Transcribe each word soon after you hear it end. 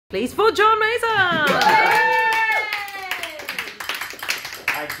Please for John Mason!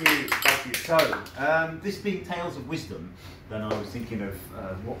 Thank you. So, this being Tales of Wisdom, then I was thinking of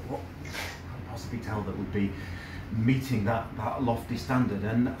what possibly tale that would be meeting that lofty standard,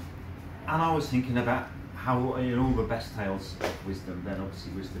 and I was thinking about how in all the best tales of wisdom, then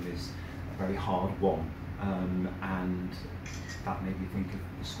obviously wisdom is a very hard one, and that made me think of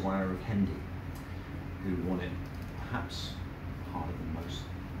the Squire of Hendy, who won it perhaps harder than most.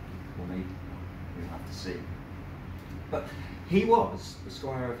 Well, maybe we'll have to see. But he was the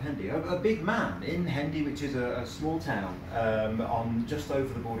Squire of Hendy, a big man in Hendy, which is a small town on just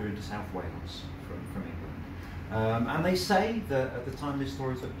over the border into South Wales from England. And they say that at the time this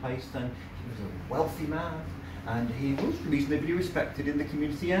story took place, then he was a wealthy man, and he was reasonably respected in the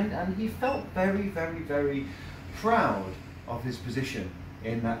community, and he felt very, very, very proud of his position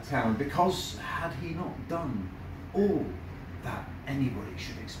in that town, because had he not done all that anybody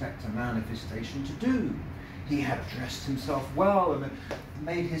should expect a man of his station to do? He had dressed himself well and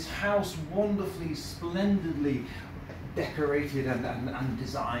made his house wonderfully, splendidly decorated and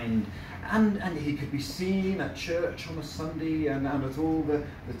designed, and he could be seen at church on a Sunday and at all the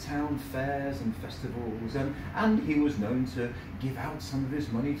town fairs and festivals, and he was known to give out some of his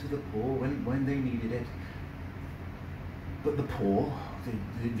money to the poor when they needed it. But the poor,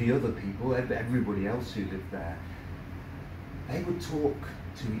 the other people, everybody else who lived there, they would talk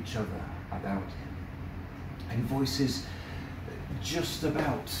to each other about him in voices just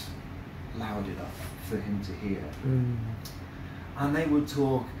about loud enough for him to hear. And they would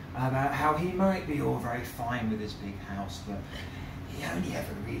talk about how he might be all very fine with his big house, but he only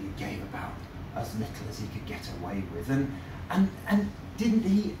ever really gave about as little as he could get away with, and didn't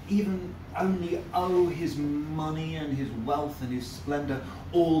he even only owe his money and his wealth and his splendour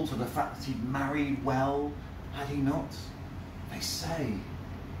all to the fact that he'd married well, had he not? They say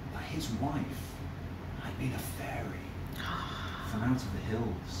that his wife had been a fairy from out of the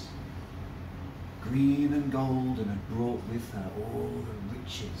hills, green and gold, and had brought with her all the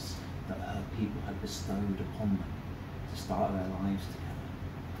riches that her people had bestowed upon them to start their lives together.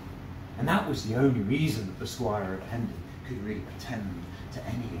 And that was the only reason that the Squire of Hendy could really pretend to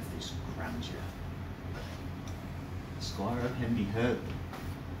any of this grandeur. The Squire of Hendy heard them.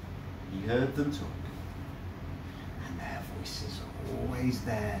 He heard them talk, and their voices are always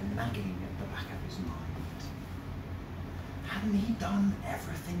there, nagging at the back of his mind. Hadn't he done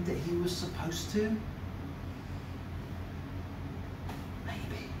everything that he was supposed to?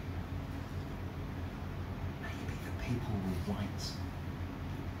 Maybe the people were right.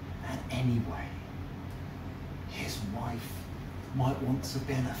 And anyway, his wife might once have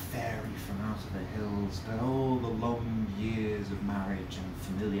been a fairy from out of the hills, but all the long years of marriage and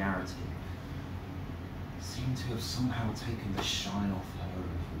familiarity seemed to have somehow taken the shine off her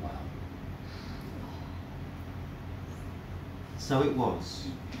as well. So it was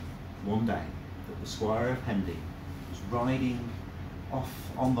one day that the Squire of Hendy was riding off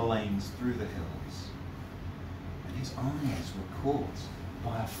on the lanes through the hills, and his eyes were caught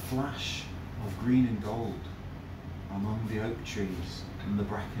by a flash of green and gold among the oak trees and the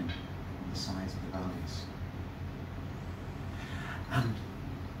bracken on the sides of the valleys, and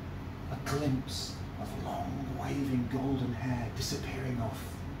a glimpse of long waving golden hair disappearing off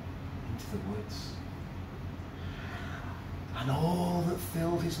into the woods. And all that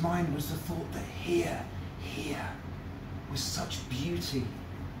filled his mind was the thought that here was such beauty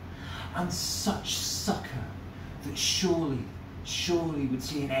and such succour that surely would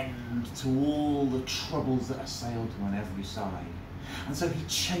see an end to all the troubles that assailed him on every side. And so he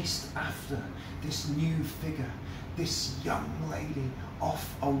chased after this new figure, this young lady,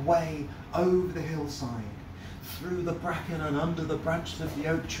 off away over the hillside, through the bracken and under the branches of the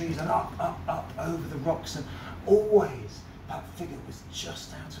oak trees, and up over the rocks, and always that figure was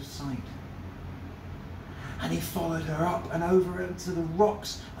just out of sight. And he followed her up and over into the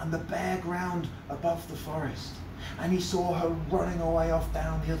rocks and the bare ground above the forest. And he saw her running away off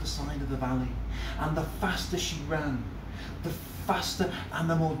down the other side of the valley. And the faster she ran, the faster and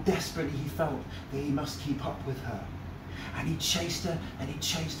the more desperately he felt that he must keep up with her. And he chased her, and he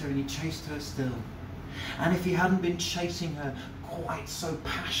chased her, and he chased her still. And if he hadn't been chasing her quite so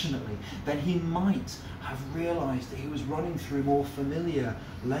passionately, then he might have realised that he was running through more familiar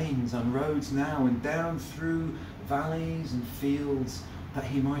lanes and roads now, and down through valleys and fields that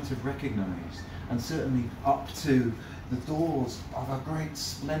he might have recognised, and certainly up to the doors of a great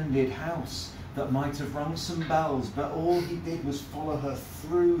splendid house that might have rung some bells, but all he did was follow her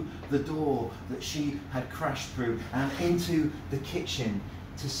through the door that she had crashed through and into the kitchen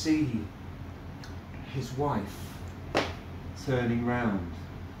to see his wife turning round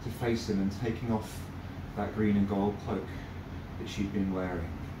to face him and taking off that green and gold cloak that she'd been wearing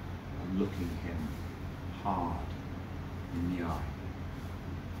and looking him hard in the eye.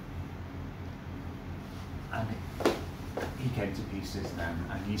 And he came to pieces then,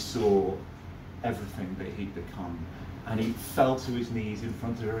 and he saw everything that he'd become, and he fell to his knees in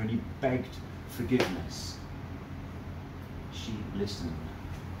front of her and he begged forgiveness. She listened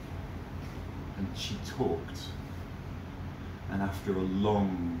and she talked, and after a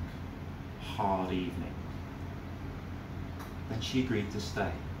long, hard evening, then she agreed to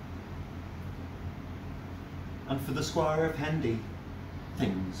stay. And for the Squire of Hendy,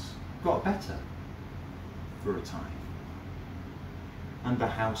 things got better for a time. And the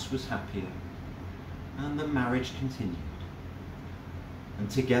house was happier, and the marriage continued. And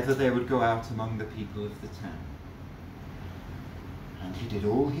together they would go out among the people of the town. And he did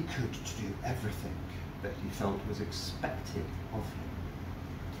all he could to do everything that he felt was expected of him.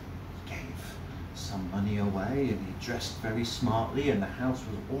 He gave some money away, and he dressed very smartly, and the house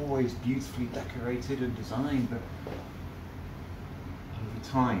was always beautifully decorated and designed, but over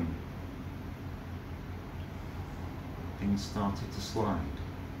time things started to slide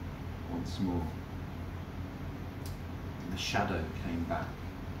once more. And the shadow came back,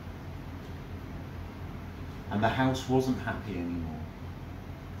 and the house wasn't happy anymore.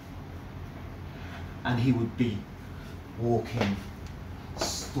 And he would be walking,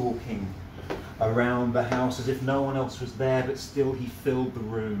 stalking around the house as if no one else was there, but still he filled the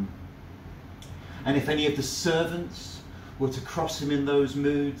room. And if any of the servants were to cross him in those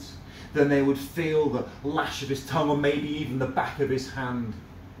moods, then they would feel the lash of his tongue, or maybe even the back of his hand.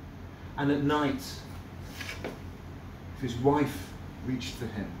 And at night, if his wife reached for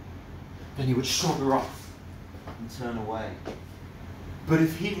him, then he would shrug her off and turn away. But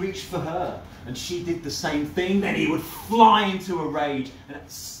if he reached for her and she did the same thing, then he would fly into a rage and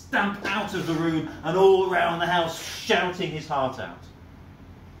stamp out of the room and all around the house, shouting his heart out.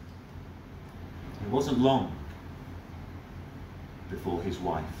 It wasn't long before his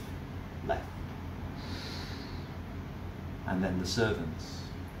wife left. And then the servants,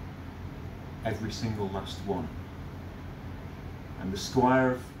 every single last one. And the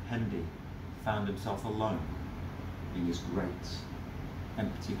Squire of Hendy found himself alone in his great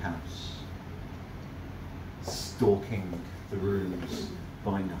empty house, stalking the rooms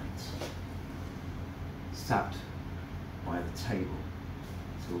by night, sat by the table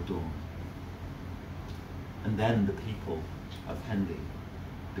till dawn. And then the people of Hendy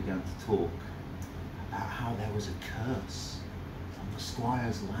began to talk about how there was a curse on the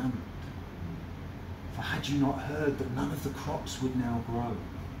squire's land. For had you not heard that none of the crops would now grow,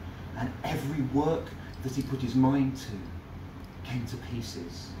 and every work that he put his mind to came to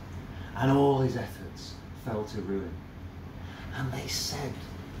pieces, and all his efforts fell to ruin. And they said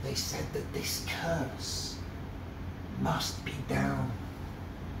that this curse must be down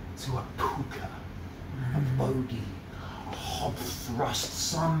to a puka, a bogey, a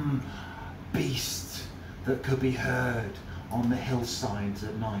hob-thrust, some beast that could be heard on the hillsides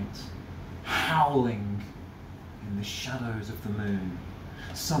at night, howling in the shadows of the moon.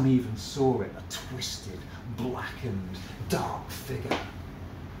 Some even saw it, a twisted, blackened, dark figure,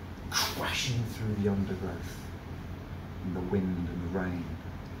 crashing through the undergrowth in the wind and the rain.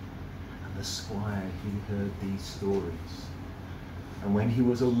 And the squire, he heard these stories. And when he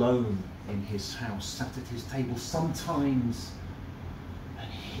was alone in his house, sat at his table, sometimes,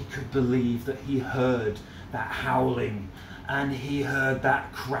 and he could believe that he heard that howling, and he heard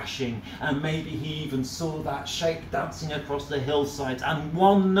that crashing, and maybe he even saw that shape dancing across the hillsides. And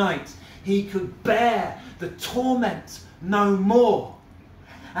one night he could bear the torment no more,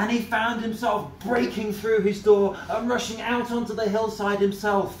 and he found himself breaking through his door and rushing out onto the hillside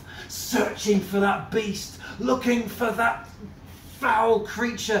himself, searching for that beast, looking for that foul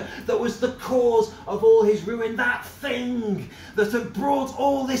creature that was the cause of all his ruin, that thing that had brought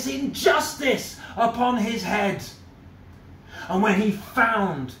all this injustice upon his head. And when he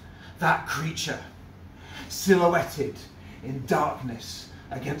found that creature, silhouetted in darkness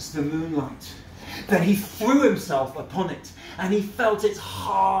against the moonlight, then he threw himself upon it, and he felt its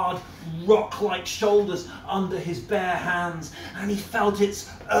hard, rock-like shoulders under his bare hands, and he felt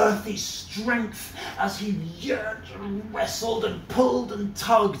its earthy strength as he yearned and wrestled and pulled and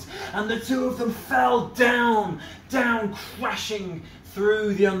tugged, and the two of them fell down crashing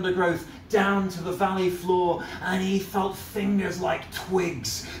through the undergrowth, down to the valley floor, and he felt fingers like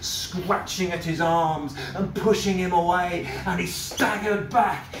twigs scratching at his arms and pushing him away, and he staggered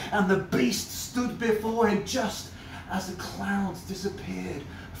back, and the beast stood before him just as the clouds disappeared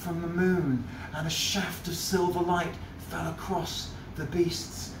from the moon, and a shaft of silver light fell across the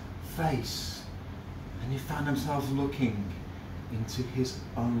beast's face, and he found himself looking into his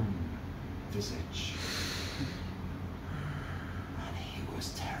own visage. And he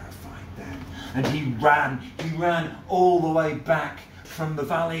was terrified then, and he ran all the way back from the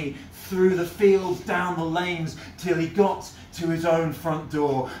valley, through the fields, down the lanes, till he got to his own front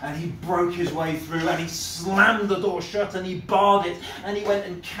door, and he broke his way through, and he slammed the door shut, and he barred it, and he went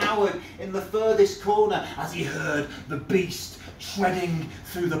and cowered in the furthest corner as he heard the beast treading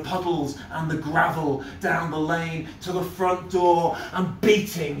through the puddles and the gravel down the lane to the front door, and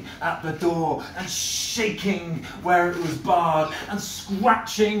beating at the door, and shaking where it was barred, and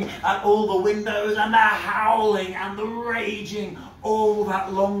scratching at all the windows, and the howling and the raging all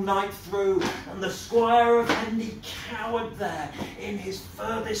that long night through. And the Squire of Hendy cowered there in his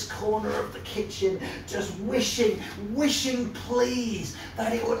furthest corner of the kitchen, just wishing please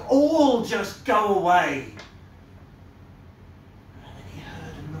that it would all just go away. And then he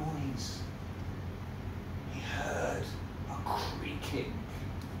heard a noise. He heard a creaking,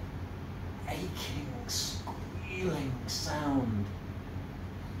 aching, squealing sound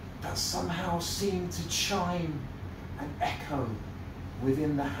that somehow seemed to chime and echo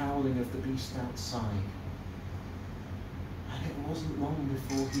within the howling of the beast outside. And it wasn't long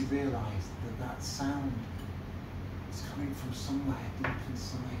before he realised that that sound was coming from somewhere deep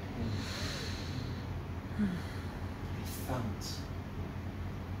inside him. He felt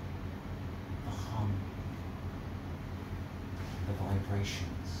the hum, the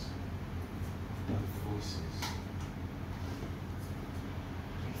vibrations of both voices.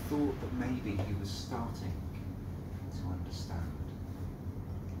 He thought that maybe he was starting to understand.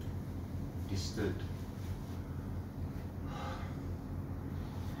 He stood,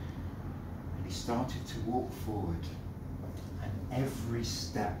 and he started to walk forward, and every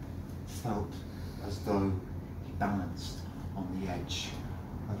step felt as though he balanced on the edge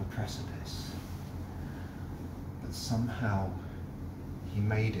of a precipice. But somehow he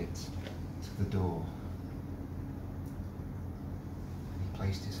made it to the door, and he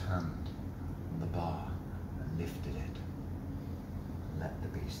placed his hand on the bar and lifted it and let the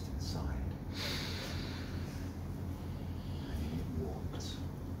beast inside. And it walked,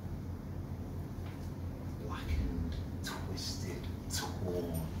 blackened, twisted,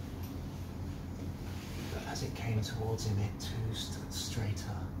 torn. But as it came towards him, it too stood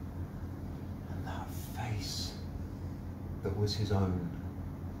straighter, and that face that was his own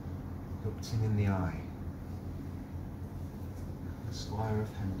looked him in the eye. The Squire of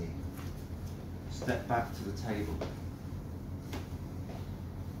Hendy stepped back to the table,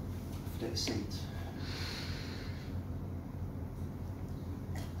 offered it a seat,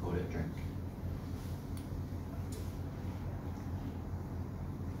 poured it a drink.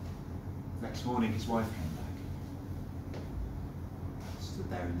 Next morning his wife came back, stood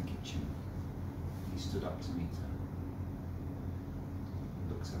there in the kitchen. He stood up to meet her,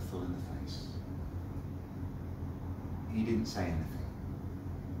 looked her full in the face. He didn't say anything.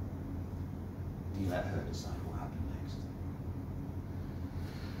 He let her decide what happened next.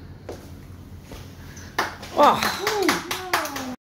 Oh.